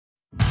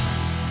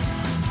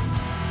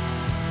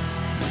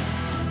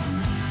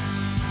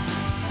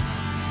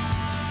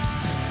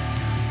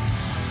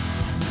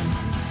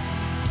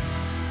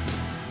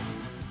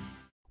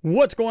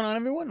What's going on,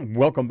 everyone?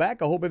 Welcome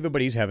back. I hope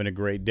everybody's having a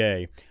great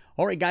day.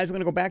 All right, guys, we're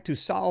going to go back to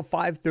Sol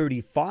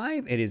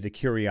 535. It is the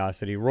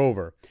Curiosity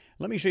rover.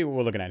 Let me show you what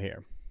we're looking at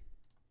here.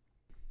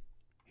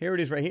 Here it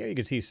is right here. You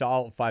can see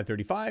Sol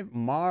 535,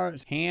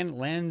 Mars Hand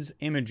Lens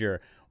Imager,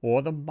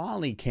 or the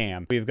Molly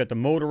Cam. We've got the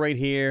motor right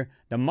here.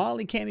 The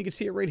Molly Cam, you can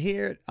see it right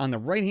here on the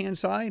right-hand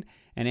side.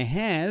 And it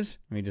has,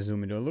 let me just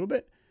zoom into it a little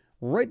bit.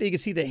 Right there, you can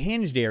see the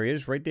hinged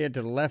areas right there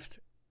to the left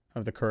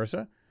of the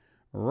cursor.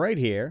 Right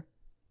here.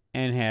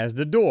 And has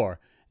the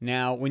door.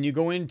 Now, when you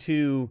go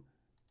into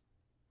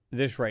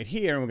this right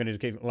here, and we're going to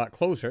get a lot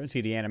closer and see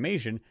the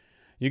animation,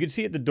 you can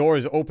see that the door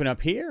is open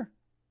up here,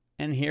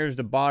 and here's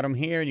the bottom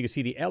here, and you can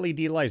see the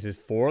LED lights. There's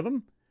 4 of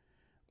them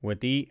with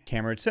the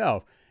camera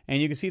itself.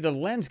 And you can see the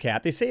lens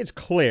cap. They say it's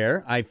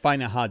clear. I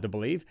find it hard to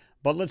believe,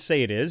 but let's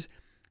say it is.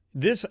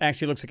 This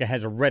actually looks like it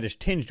has a reddish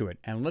tinge to it,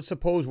 and let's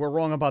suppose we're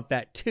wrong about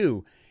that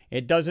too.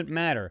 It doesn't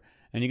matter.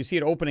 And you can see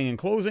it opening and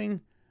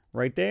closing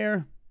right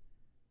there.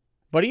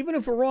 But even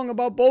if we're wrong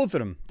about both of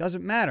them,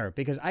 doesn't matter,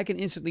 because I can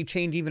instantly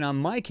change, even on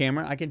my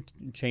camera, I can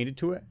change it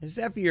to a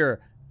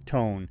Zephyr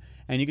tone.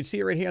 And you can see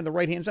it right here on the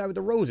right-hand side with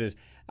the roses.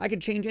 I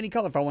can change any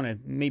color if I want to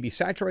maybe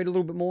saturate a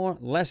little bit more,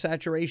 less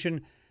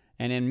saturation,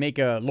 and then make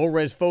a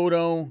low-res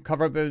photo,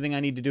 cover up everything I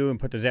need to do, and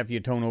put the Zephyr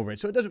tone over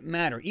it. So it doesn't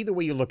matter. Either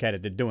way you look at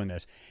it, they're doing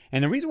this.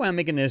 And the reason why I'm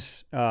making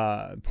this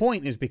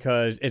point is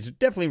because it's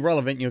definitely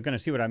relevant. You're going to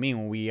see what I mean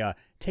when we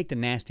take the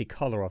nasty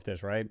color off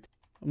this, right?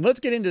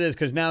 Let's get into this,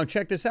 because now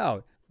check this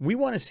out. We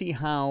want to see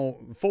how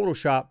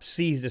Photoshop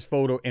sees this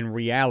photo in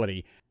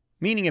reality,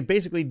 meaning it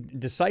basically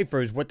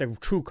deciphers what the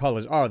true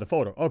colors are of the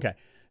photo. Okay,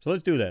 so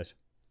let's do this.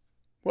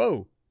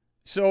 Whoa.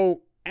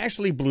 So,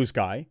 actually blue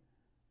sky,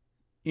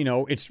 you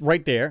know, it's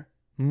right there.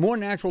 More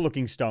natural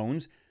looking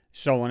stones,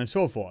 so on and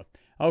so forth.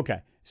 Okay,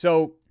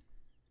 so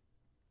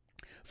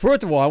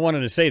first of all, I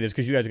wanted to say this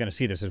because you guys are going to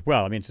see this as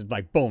well. I mean, it's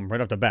like boom,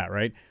 right off the bat,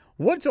 right?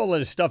 What's all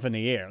of this stuff in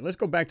the air? Let's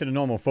go back to the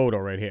normal photo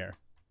right here.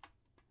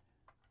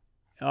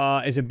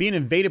 Is it being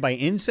invaded by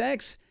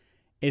insects?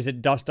 Is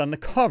it dust on the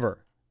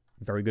cover?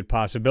 Very good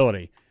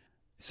possibility.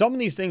 Some of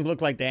these things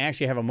look like they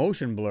actually have a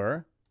motion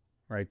blur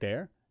right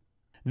there.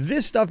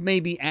 This stuff may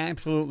be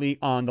absolutely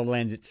on the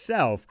lens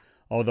itself,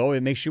 although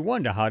it makes you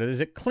wonder, how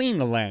does it clean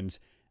the lens?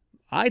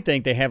 I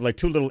think they have like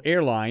 2 little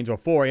airlines, or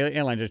 4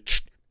 airlines,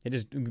 they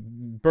just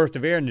burst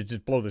of air and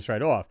just blow this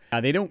right off.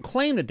 Now, they don't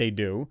claim that they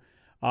do.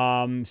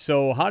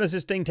 So how does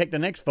this thing take the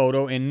next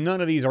photo and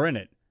none of these are in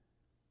it?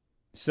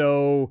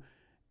 So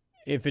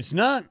if it's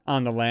not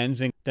on the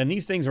lens, then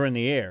these things are in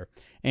the air.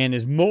 And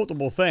there's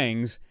multiple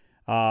things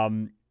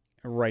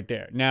right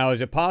there. Now,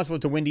 is it possible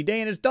it's a windy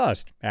day and it's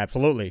dust?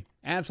 Absolutely.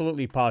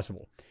 Absolutely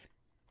possible.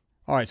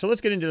 All right, so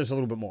let's get into this a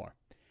little bit more.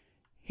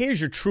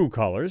 Here's your true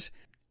colors.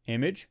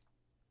 Image.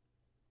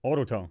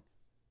 Autotone.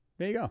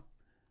 There you go.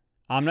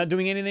 I'm not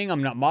doing anything.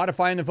 I'm not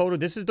modifying the photo.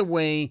 This is the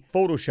way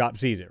Photoshop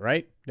sees it,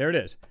 right? There it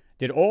is.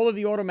 Did all of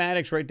the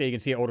automatics right there. You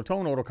can see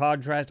autotone, auto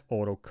contrast,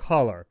 auto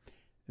color.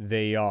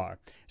 They are.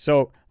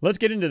 So let's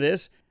get into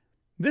this.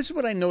 This is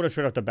what I noticed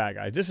right off the bat,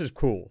 guys. This is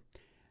cool.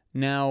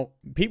 Now,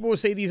 people will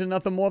say these are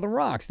nothing more than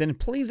rocks. Then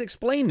please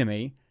explain to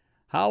me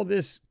how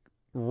this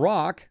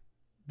rock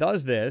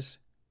does this.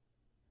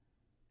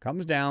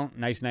 Comes down,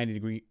 nice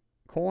 90-degree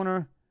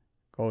corner.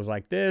 Goes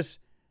like this.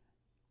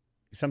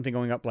 Something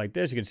going up like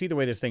this. You can see the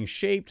way this thing's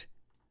shaped.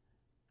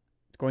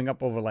 It's going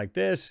up over like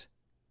this.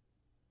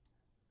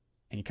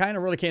 And you kind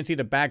of really can't see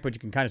the back, but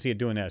you can kind of see it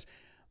doing this.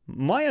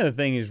 My other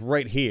thing is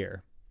right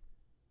here.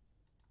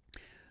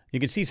 You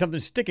can see something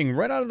sticking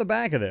right out of the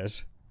back of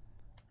this.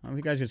 I don't know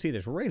if you guys can see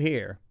this right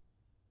here.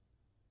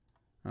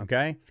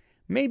 Okay?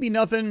 Maybe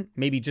nothing,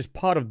 maybe just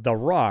part of the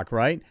rock,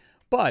 right?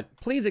 But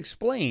please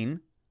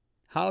explain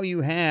how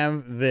you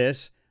have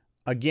this,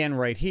 again,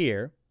 right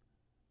here,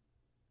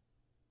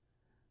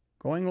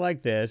 going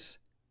like this.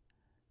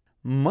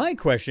 My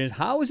question is,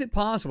 how is it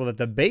possible that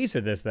the base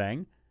of this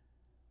thing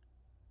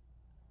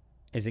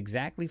is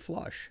exactly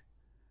flush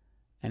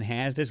and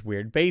has this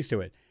weird base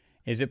to it?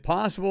 Is it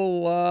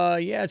possible,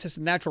 yeah, it's just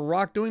a natural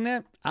rock doing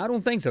that? I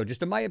don't think so.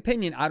 Just in my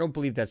opinion, I don't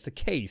believe that's the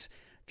case.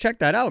 Check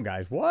that out,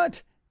 guys.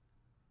 What?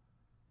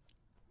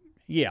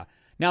 Yeah.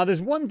 Now,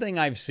 there's one thing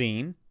I've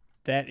seen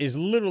that is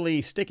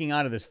literally sticking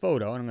out of this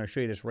photo, and I'm going to show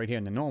you this right here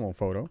in the normal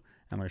photo.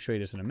 I'm going to show you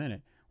this in a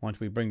minute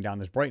once we bring down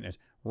this brightness.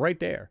 Right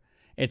there.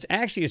 It's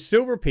actually a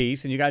silver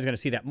piece, and you guys are going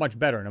to see that much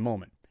better in a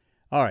moment.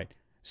 All right.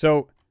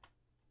 So,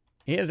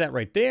 here's that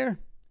right there.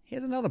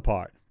 Here's another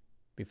part.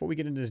 Before we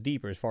get into this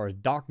deeper as far as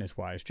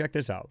darkness-wise, check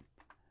this out.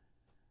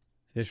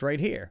 This right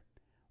here.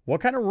 What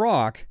kind of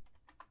rock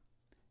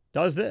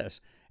does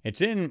this?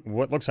 It's in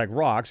what looks like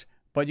rocks,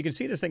 but you can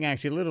see this thing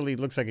actually literally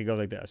looks like it goes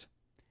like this.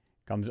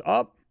 Comes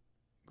up,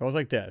 goes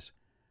like this.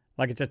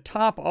 Like it's a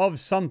top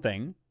of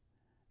something,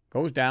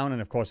 goes down,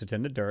 and of course it's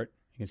in the dirt.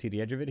 You can see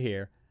the edge of it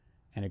here,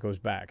 and it goes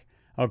back.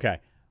 Okay,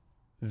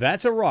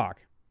 that's a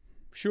rock.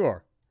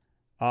 Sure.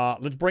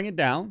 Let's bring it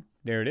down.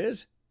 There it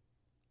is.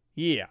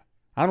 Yeah,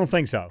 I don't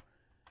think so.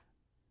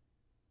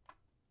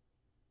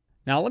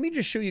 Now, let me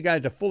just show you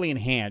guys the fully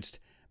enhanced,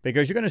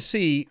 because you're going to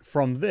see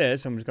from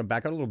this, I'm just going to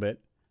back out a little bit.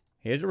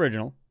 Here's the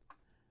original.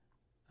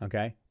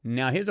 Okay.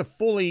 Now here's a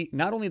fully,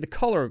 not only the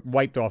color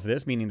wiped off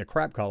this, meaning the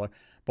crap color,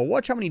 but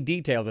watch how many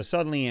details are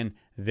suddenly in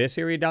this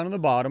area down on the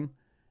bottom.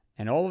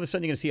 And all of a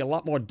sudden you're going to see a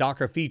lot more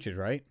darker features,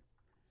 right?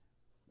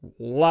 A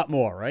lot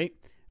more, right?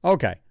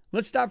 Okay.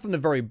 Let's start from the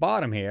very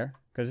bottom here,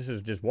 because this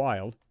is just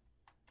wild.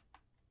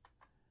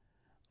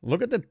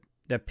 Look at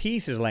the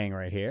pieces laying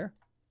right here.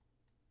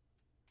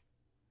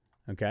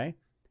 Okay.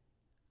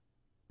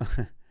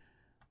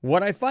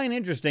 What I find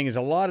interesting is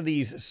a lot of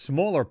these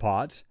smaller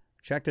pots.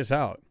 Check this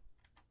out.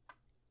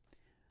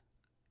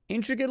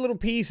 Intricate little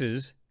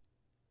pieces.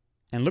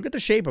 And look at the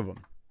shape of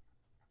them.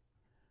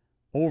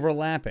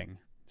 Overlapping.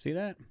 See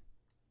that?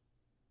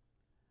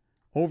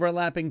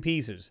 Overlapping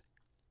pieces.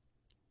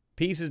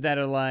 Pieces that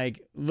are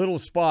like little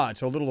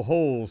spots or little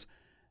holes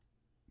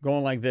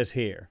going like this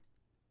here.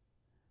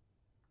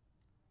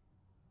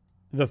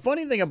 The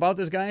funny thing about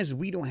this, guys, is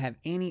we don't have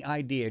any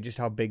idea just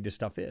how big this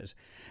stuff is.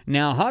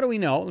 Now, how do we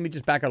know? Let me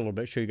just back out a little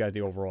bit, show you guys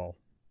the overall.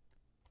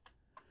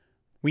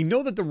 We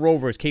know that the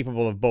rover is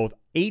capable of both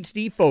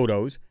HD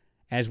photos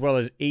as well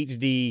as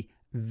HD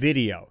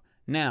video.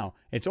 Now,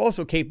 it's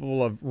also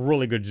capable of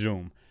really good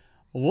zoom.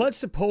 Let's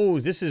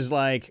suppose this is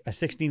like a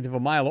 1/16 of a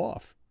mile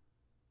off.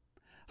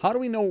 How do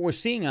we know what we're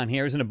seeing on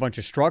here isn't a bunch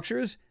of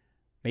structures,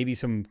 maybe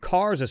some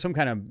cars or some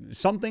kind of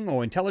something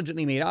or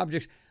intelligently made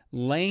objects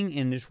laying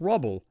in this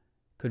rubble?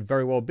 Could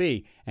very well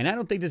be. And I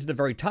don't think this is the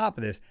very top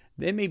of this.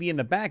 They may be in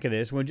the back of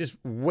this. We're just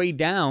way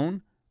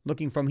down,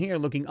 looking from here,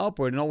 looking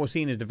upward, and all we're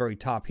seeing is the very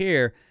top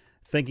here,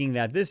 thinking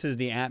that this is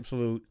the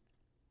absolute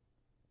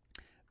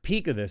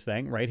peak of this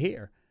thing right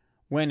here.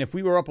 When if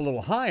we were up a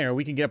little higher,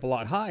 we can get up a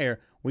lot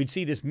higher, we'd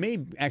see this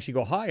may actually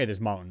go higher,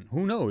 this mountain.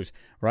 Who knows,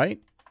 right?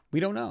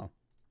 We don't know.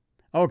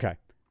 Okay.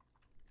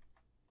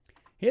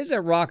 Here's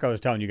that rock I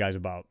was telling you guys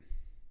about.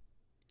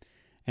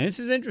 And this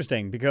is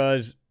interesting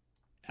because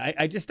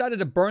I just started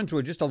to burn through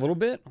it just a little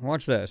bit.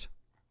 Watch this.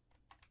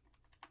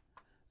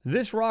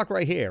 This rock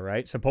right here,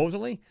 right,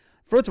 supposedly.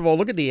 First of all,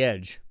 look at the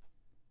edge.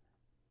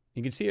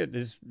 You can see it.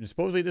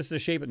 Supposedly this is the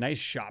shape, a nice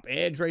sharp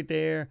edge right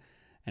there.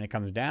 And it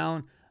comes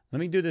down. Let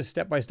me do this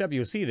step by step.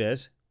 You'll see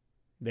this.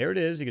 There it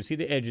is. You can see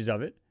the edges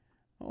of it.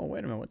 Oh,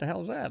 wait a minute. What the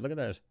hell is that? Look at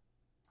this.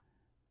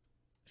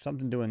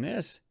 Something doing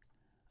this.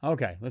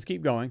 Okay, let's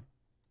keep going.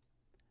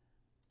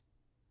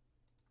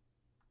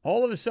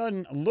 All of a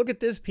sudden, look at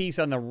this piece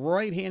on the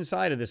right-hand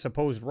side of the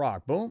supposed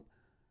rock. Boom.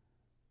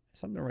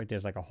 Something right there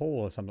is like a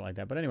hole or something like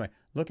that. But anyway,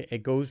 look,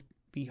 it goes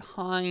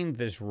behind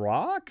this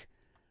rock?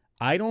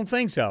 I don't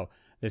think so.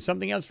 There's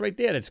something else right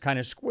there that's kind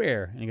of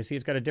square. And you can see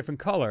it's got a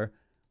different color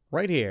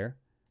right here.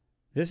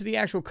 This is the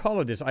actual color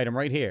of this item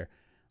right here.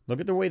 Look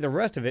at the way the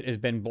rest of it has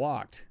been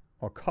blocked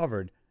or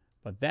covered.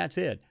 But that's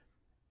it.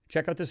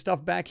 Check out this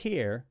stuff back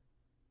here.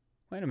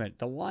 Wait a minute.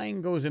 The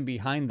line goes in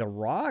behind the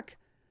rock?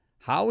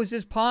 How is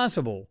this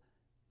possible?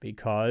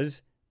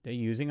 Because they're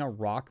using a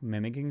rock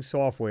mimicking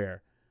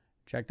software.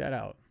 Check that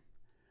out.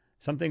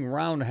 Something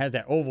round has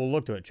that oval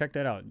look to it. Check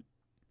that out.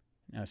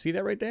 Now, see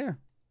that right there?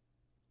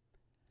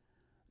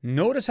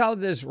 Notice how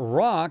this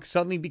rock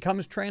suddenly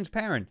becomes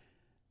transparent.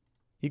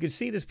 You can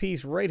see this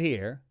piece right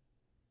here.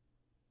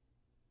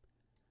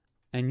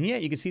 And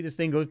yet you can see this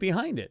thing goes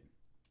behind it.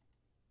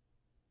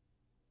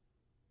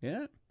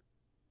 Yeah?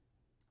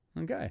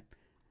 Okay.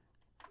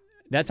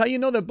 That's how you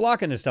know they're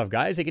blocking this stuff,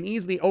 guys. They can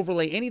easily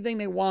overlay anything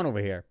they want over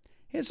here.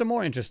 Here's some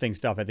more interesting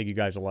stuff I think you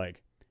guys will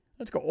like.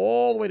 Let's go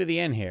all the way to the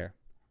end here.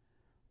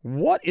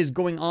 What is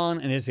going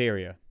on in this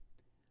area?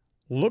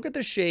 Look at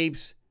the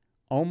shapes,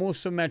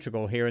 almost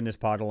symmetrical here in this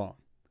pot alone.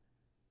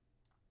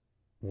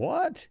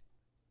 What?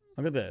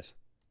 Look at this.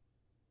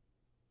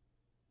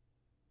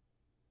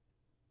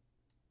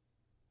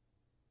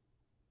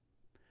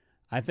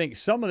 I think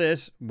some of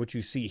this, what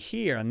you see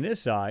here on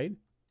this side,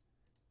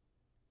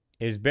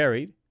 is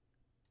buried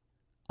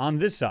on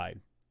this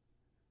side.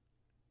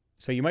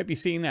 So you might be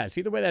seeing that.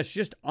 See the way that's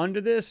just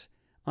under this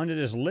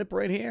lip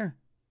right here?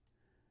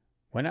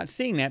 We're not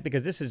seeing that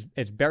because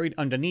it's buried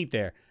underneath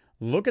there.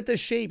 Look at the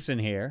shapes in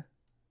here.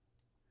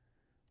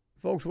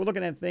 Folks, we're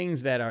looking at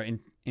things that are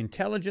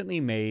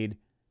intelligently made,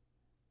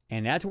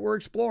 and that's what we're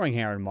exploring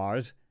here on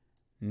Mars.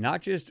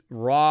 Not just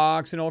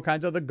rocks and all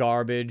kinds of other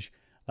garbage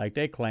like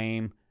they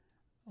claim.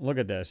 Look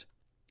at this.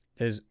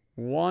 There's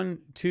 1,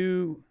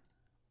 2,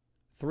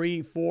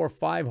 3, 4,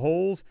 5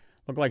 holes.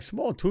 Look like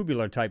small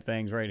tubular type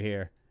things right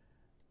here.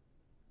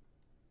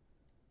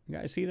 You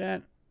guys see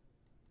that?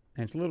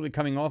 And it's literally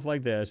coming off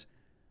like this.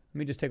 Let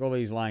me just take all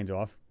these lines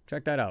off.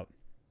 Check that out.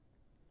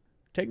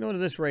 Take note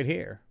of this right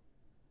here.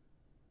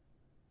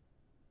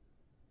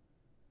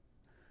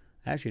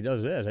 Actually, it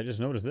does this. I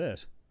just noticed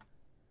this.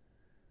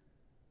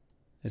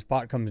 This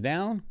pot comes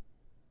down.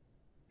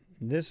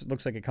 This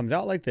looks like it comes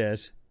out like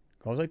this.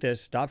 Goes like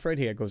this. Stops right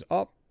here. Goes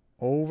up.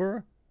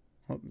 Over.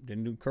 Oh,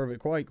 didn't curve it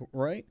quite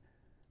right.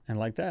 And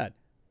like that.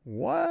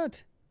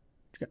 What?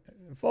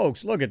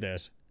 Folks, look at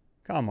this.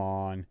 Come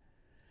on.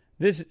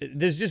 There's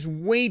just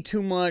way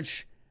too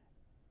much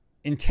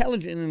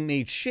intelligently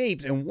made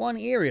shapes in one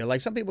area.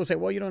 Like some people say,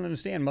 well, you don't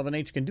understand. Mother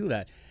Nature can do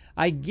that.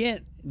 I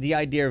get the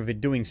idea of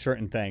it doing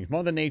certain things.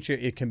 Mother Nature,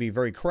 it can be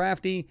very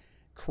crafty.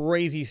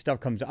 Crazy stuff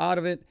comes out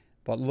of it.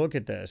 But look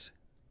at this.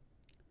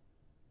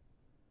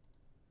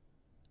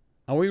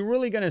 Are we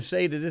really going to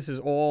say that this is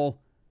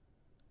all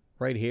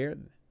right here?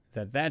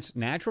 That's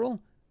natural?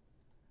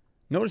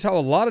 Notice how a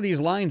lot of these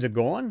lines are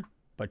gone,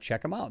 but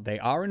check them out. They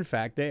are, in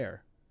fact,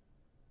 there.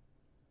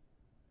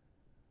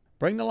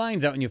 Bring the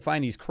lines out and you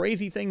find these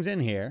crazy things in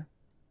here.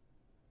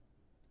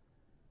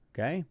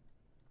 Okay?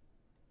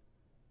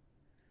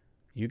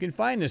 You can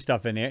find this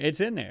stuff in there. It's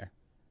in there.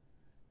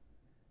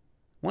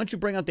 Once you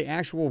bring out the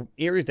actual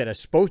areas that are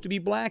supposed to be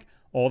black,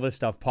 all this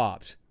stuff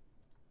pops.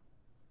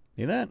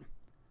 See that?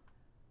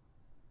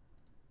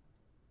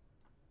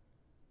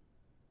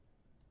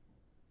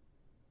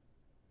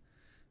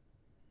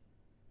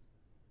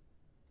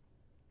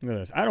 Look at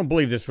this. I don't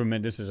believe this for a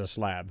minute. This is a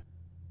slab.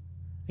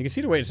 You can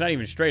see the way it's not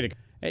even straight.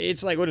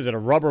 It's like, what is it, a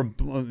rubber,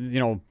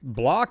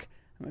 block?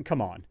 I mean,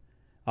 come on.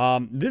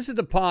 This is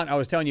the pot I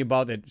was telling you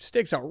about that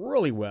sticks out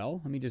really well.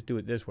 Let me just do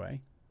it this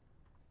way.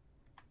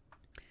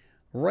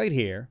 Right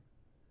here.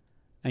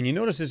 And you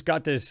notice it's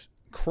got this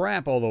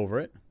crap all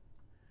over it.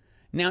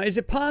 Now, is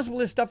it possible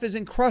this stuff is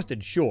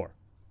encrusted? Sure.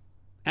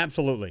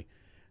 Absolutely.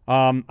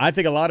 I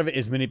think a lot of it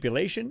is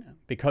manipulation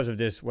because of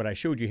this, what I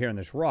showed you here in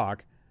this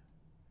rock.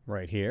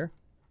 Right here.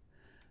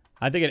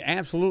 I think it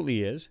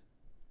absolutely is.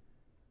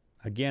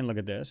 Again, look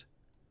at this.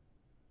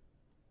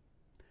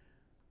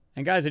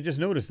 And guys, I just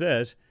noticed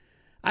this.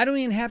 I don't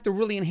even have to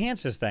really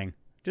enhance this thing.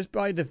 Just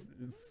by the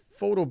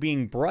photo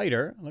being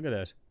brighter. Look at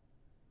this.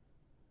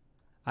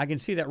 I can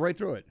see that right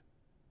through it.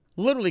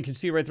 Literally can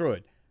see right through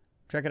it.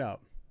 Check it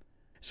out.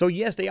 So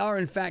yes, they are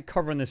in fact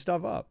covering this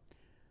stuff up.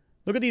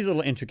 Look at these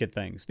little intricate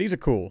things. These are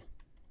cool.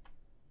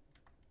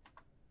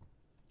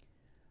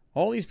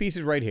 All these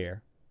pieces right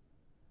here.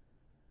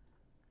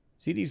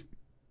 See these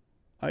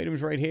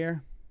items right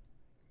here?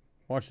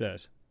 Watch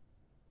this.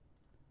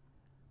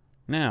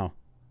 Now,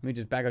 let me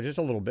just back up just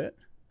a little bit.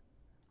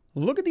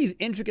 Look at these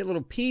intricate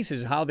little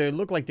pieces, how they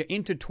look like they're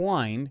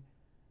intertwined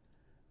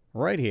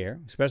right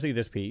here, especially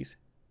this piece.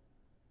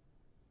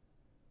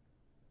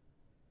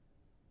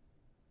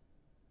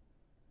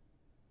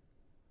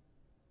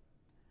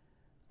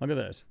 Look at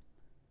this.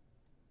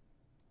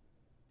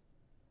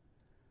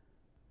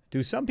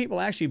 Do some people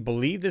actually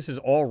believe this is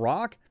all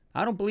rock?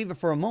 I don't believe it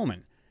for a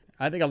moment.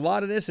 I think a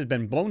lot of this has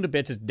been blown to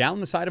bits. It's down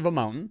the side of a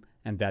mountain,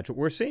 and that's what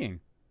we're seeing.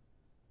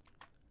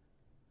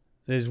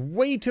 There's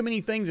way too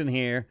many things in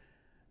here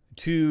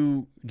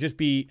to just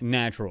be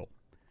natural.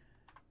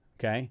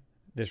 Okay?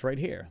 This right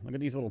here. Look at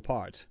these little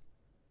parts.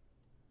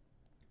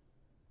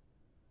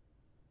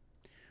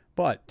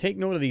 But take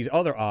note of these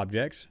other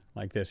objects,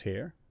 like this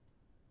here.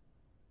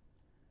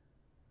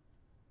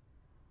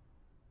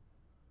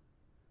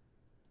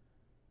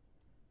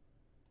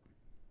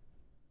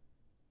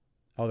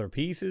 Other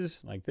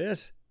pieces, like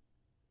this.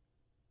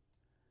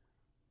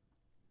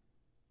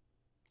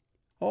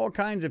 All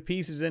kinds of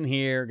pieces in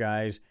here,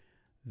 guys,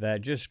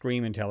 that just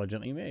scream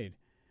intelligently made.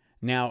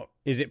 Now,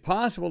 is it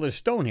possible there's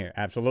stone here?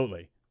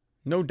 Absolutely.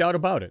 No doubt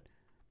about it.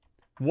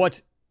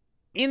 What's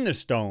in the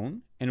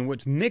stone and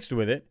what's mixed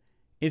with it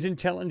is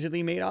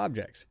intelligently made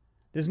objects.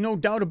 There's no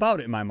doubt about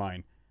it in my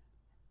mind.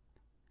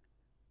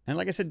 And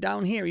like I said,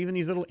 down here, even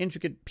these little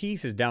intricate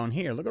pieces down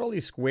here. Look at all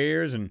these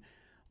squares and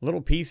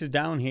little pieces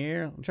down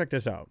here. Check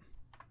this out.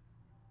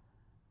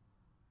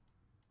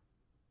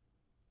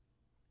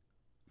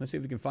 Let's see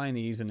if we can find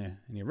these in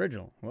the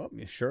original. Well,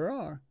 you sure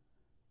are.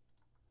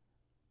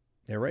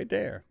 They're right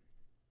there.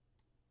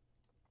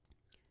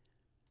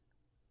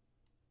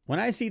 When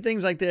I see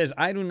things like this,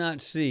 I do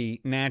not see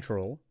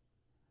natural,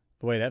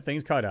 the way that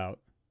thing's cut out.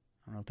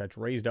 I don't know if that's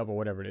raised up or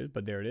whatever it is,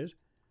 but there it is.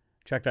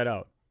 Check that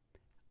out.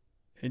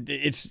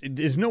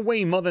 There's no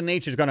way Mother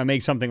Nature's going to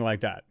make something like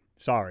that.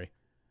 Sorry.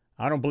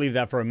 I don't believe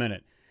that for a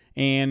minute.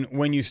 And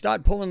when you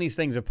start pulling these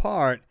things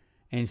apart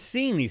and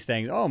seeing these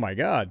things, oh my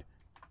God.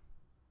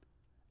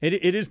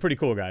 It is pretty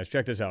cool, guys.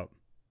 Check this out.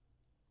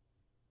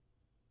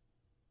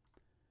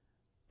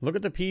 Look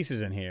at the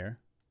pieces in here.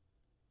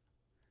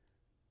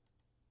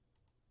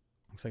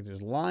 Looks like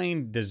there's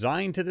line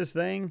design to this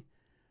thing.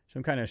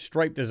 Some kind of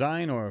stripe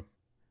design or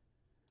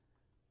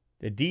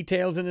the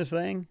details in this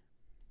thing.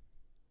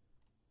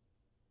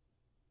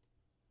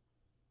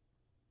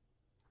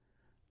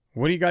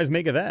 What do you guys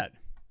make of that?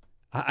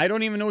 I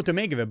don't even know what to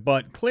make of it,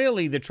 but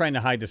clearly they're trying to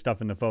hide the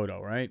stuff in the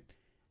photo, right?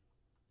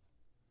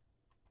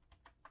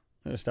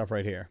 There's stuff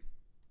right here.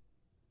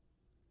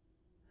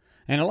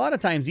 And a lot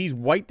of times these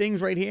white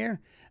things right here,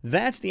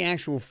 that's the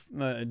actual,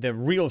 the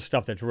real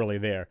stuff that's really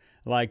there.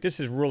 Like this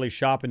is really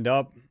sharpened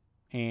up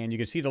and you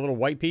can see the little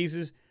white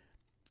pieces.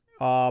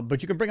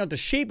 But you can bring out the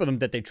shape of them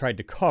that they tried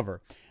to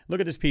cover. Look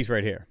at this piece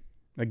right here.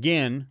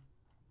 Again,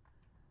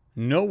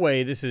 no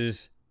way this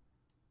is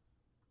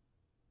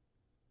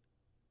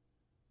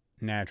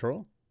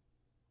natural.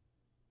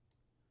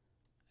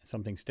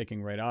 Something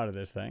sticking right out of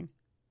this thing.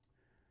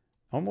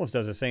 Almost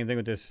does the same thing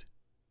with this.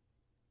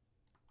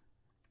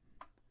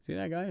 See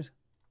that, guys?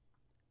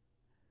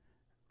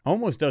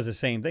 Almost does the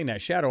same thing.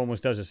 That shadow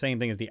almost does the same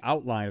thing as the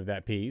outline of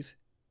that piece.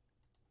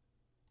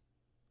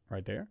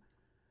 Right there.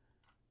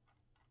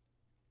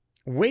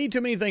 Way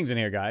too many things in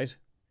here, guys.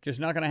 Just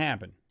not going to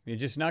happen. You're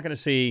just not going to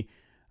see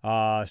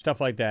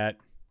stuff like that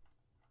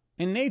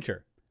in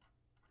nature.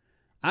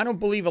 I don't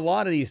believe a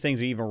lot of these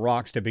things are even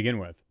rocks to begin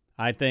with.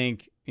 I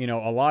think, you know,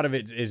 a lot of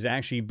it is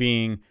actually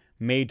being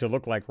made to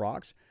look like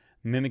rocks.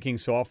 Mimicking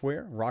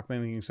software. Rock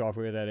mimicking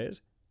software, that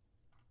is.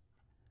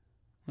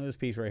 Look at this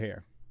piece right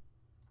here.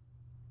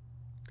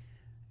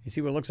 You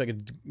see what it looks like?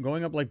 It's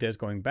going up like this,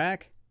 going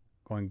back,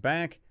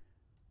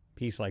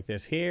 piece like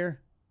this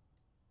here.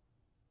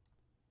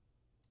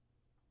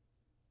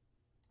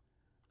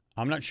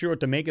 I'm not sure what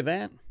to make of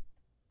that.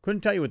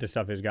 Couldn't tell you what this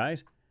stuff is,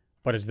 guys,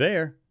 but it's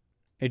there.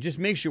 It just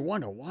makes you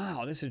wonder,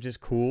 wow, this is just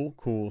cool,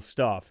 cool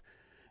stuff.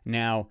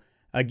 Now,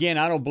 again,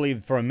 I don't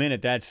believe for a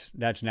minute that's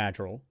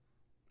natural.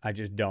 I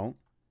just don't.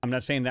 I'm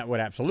not saying that with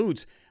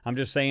absolutes. I'm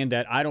just saying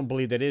that I don't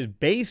believe that is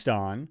based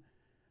on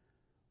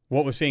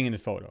what we're seeing in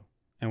this photo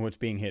and what's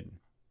being hidden.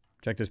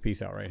 Check this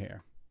piece out right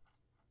here.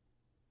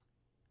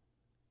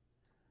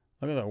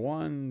 Look at that.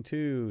 1,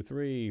 2,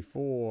 3,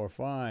 4,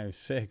 5,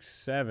 6,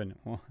 7.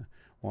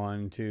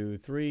 1, 2,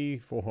 3,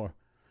 4,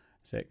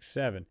 6,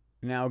 7.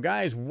 Now,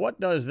 guys,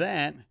 what does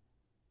that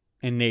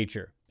in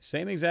nature?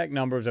 Same exact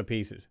numbers of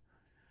pieces.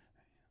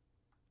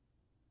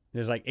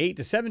 There's like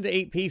 7 to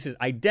 8 pieces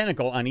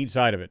identical on each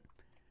side of it.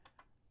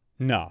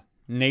 No,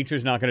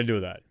 nature's not going to do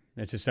that.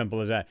 It's as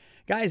simple as that.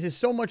 Guys, there's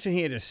so much in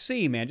here to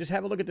see, man. Just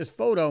have a look at this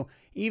photo.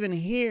 Even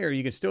here,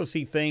 you can still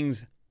see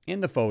things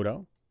in the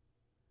photo.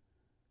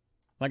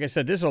 Like I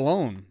said, this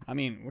alone, I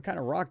mean, what kind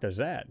of rock does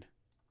that?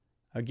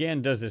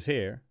 Again, does this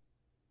here.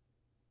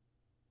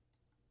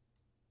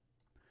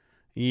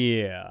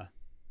 Yeah.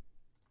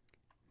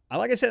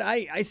 Like I said,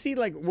 I see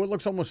like what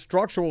looks almost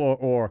structural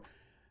or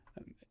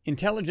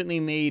intelligently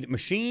made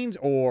machines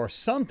or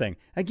something.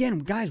 Again,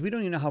 guys, we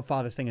don't even know how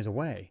far this thing is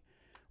away.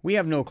 We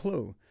have no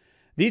clue.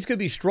 These could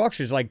be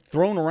structures like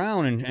thrown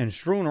around and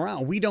strewn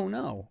around. We don't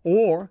know.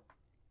 Or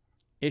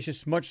it's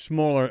just much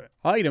smaller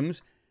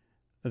items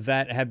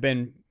that have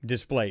been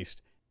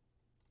displaced.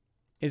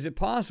 Is it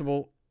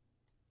possible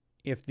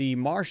if the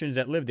Martians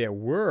that lived there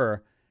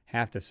were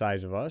half the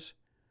size of us,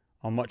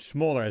 or much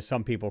smaller as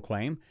some people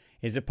claim,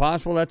 is it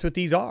possible that's what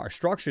these are?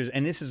 Structures,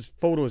 and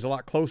photo is a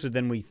lot closer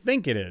than we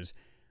think it is.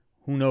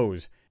 Who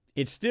knows?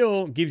 It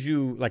still gives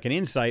you like an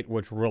insight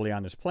what's really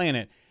on this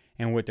planet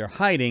and what they're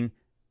hiding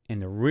and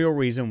the real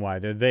reason why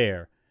they're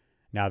there.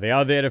 Now, they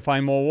are there to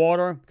find more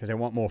water because they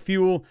want more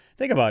fuel.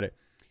 Think about it.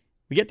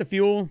 We get the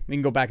fuel, we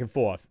can go back and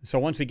forth. So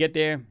once we get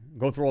there,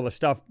 go through all the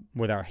stuff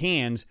with our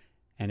hands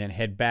and then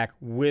head back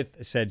with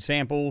said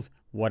samples,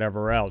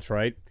 whatever else,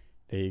 right?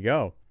 There you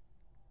go.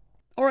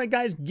 All right,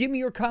 guys, give me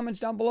your comments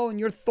down below and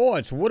your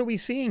thoughts. What are we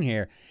seeing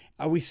here?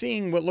 Are we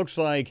seeing what looks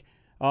like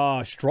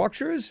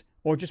structures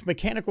or just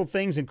mechanical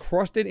things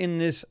encrusted in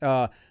this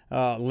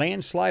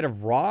landslide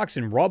of rocks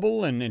and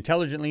rubble and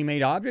intelligently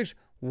made objects?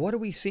 What are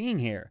we seeing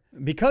here?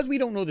 Because we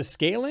don't know the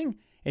scaling,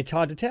 it's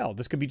hard to tell.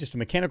 This could be just a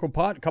mechanical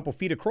pot a couple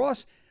feet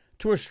across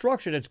to a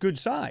structure that's good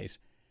size.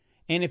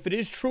 And if it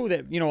is true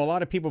that, you know, a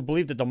lot of people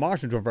believe that the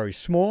Martians were very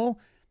small,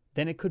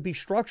 then it could be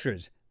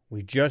structures.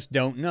 We just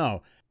don't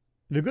know.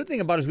 The good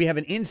thing about it is we have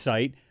an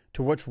insight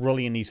to what's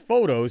really in these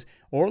photos,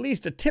 or at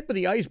least a tip of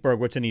the iceberg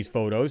what's in these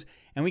photos,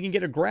 and we can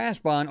get a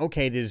grasp on,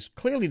 okay, there's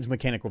clearly these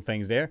mechanical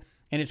things there,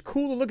 and it's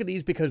cool to look at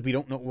these because we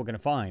don't know what we're going to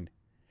find.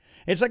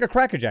 It's like a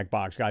Cracker Jack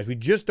box, guys. We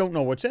just don't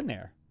know what's in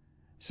there.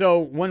 So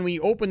when we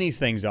open these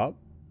things up,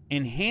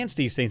 enhance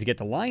these things to get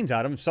the lines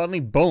out of them, suddenly,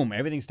 boom,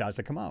 everything starts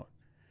to come out.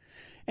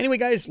 Anyway,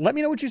 guys, let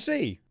me know what you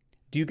see.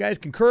 Do you guys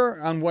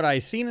concur on what I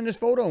seen in this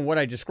photo and what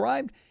I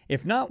described?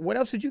 If not, what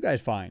else did you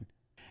guys find?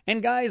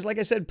 And guys, like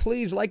I said,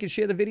 please like and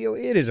share the video.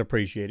 It is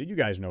appreciated. You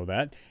guys know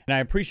that. And I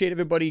appreciate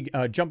everybody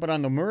jumping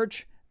on the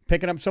merch,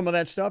 picking up some of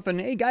that stuff. And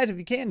hey, guys, if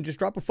you can, just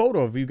drop a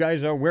photo if you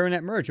guys are wearing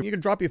that merch. You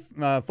can drop your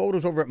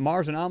photos over at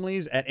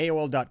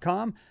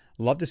Anomalies@AOL.com.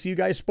 Love to see you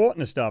guys sporting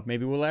the stuff.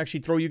 Maybe we'll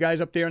actually throw you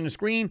guys up there on the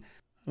screen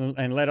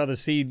and let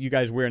others see you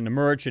guys wearing the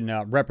merch and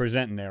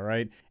representing there,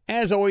 right?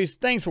 As always,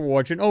 thanks for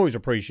watching. Always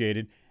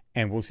appreciated.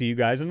 And we'll see you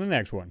guys in the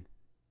next one.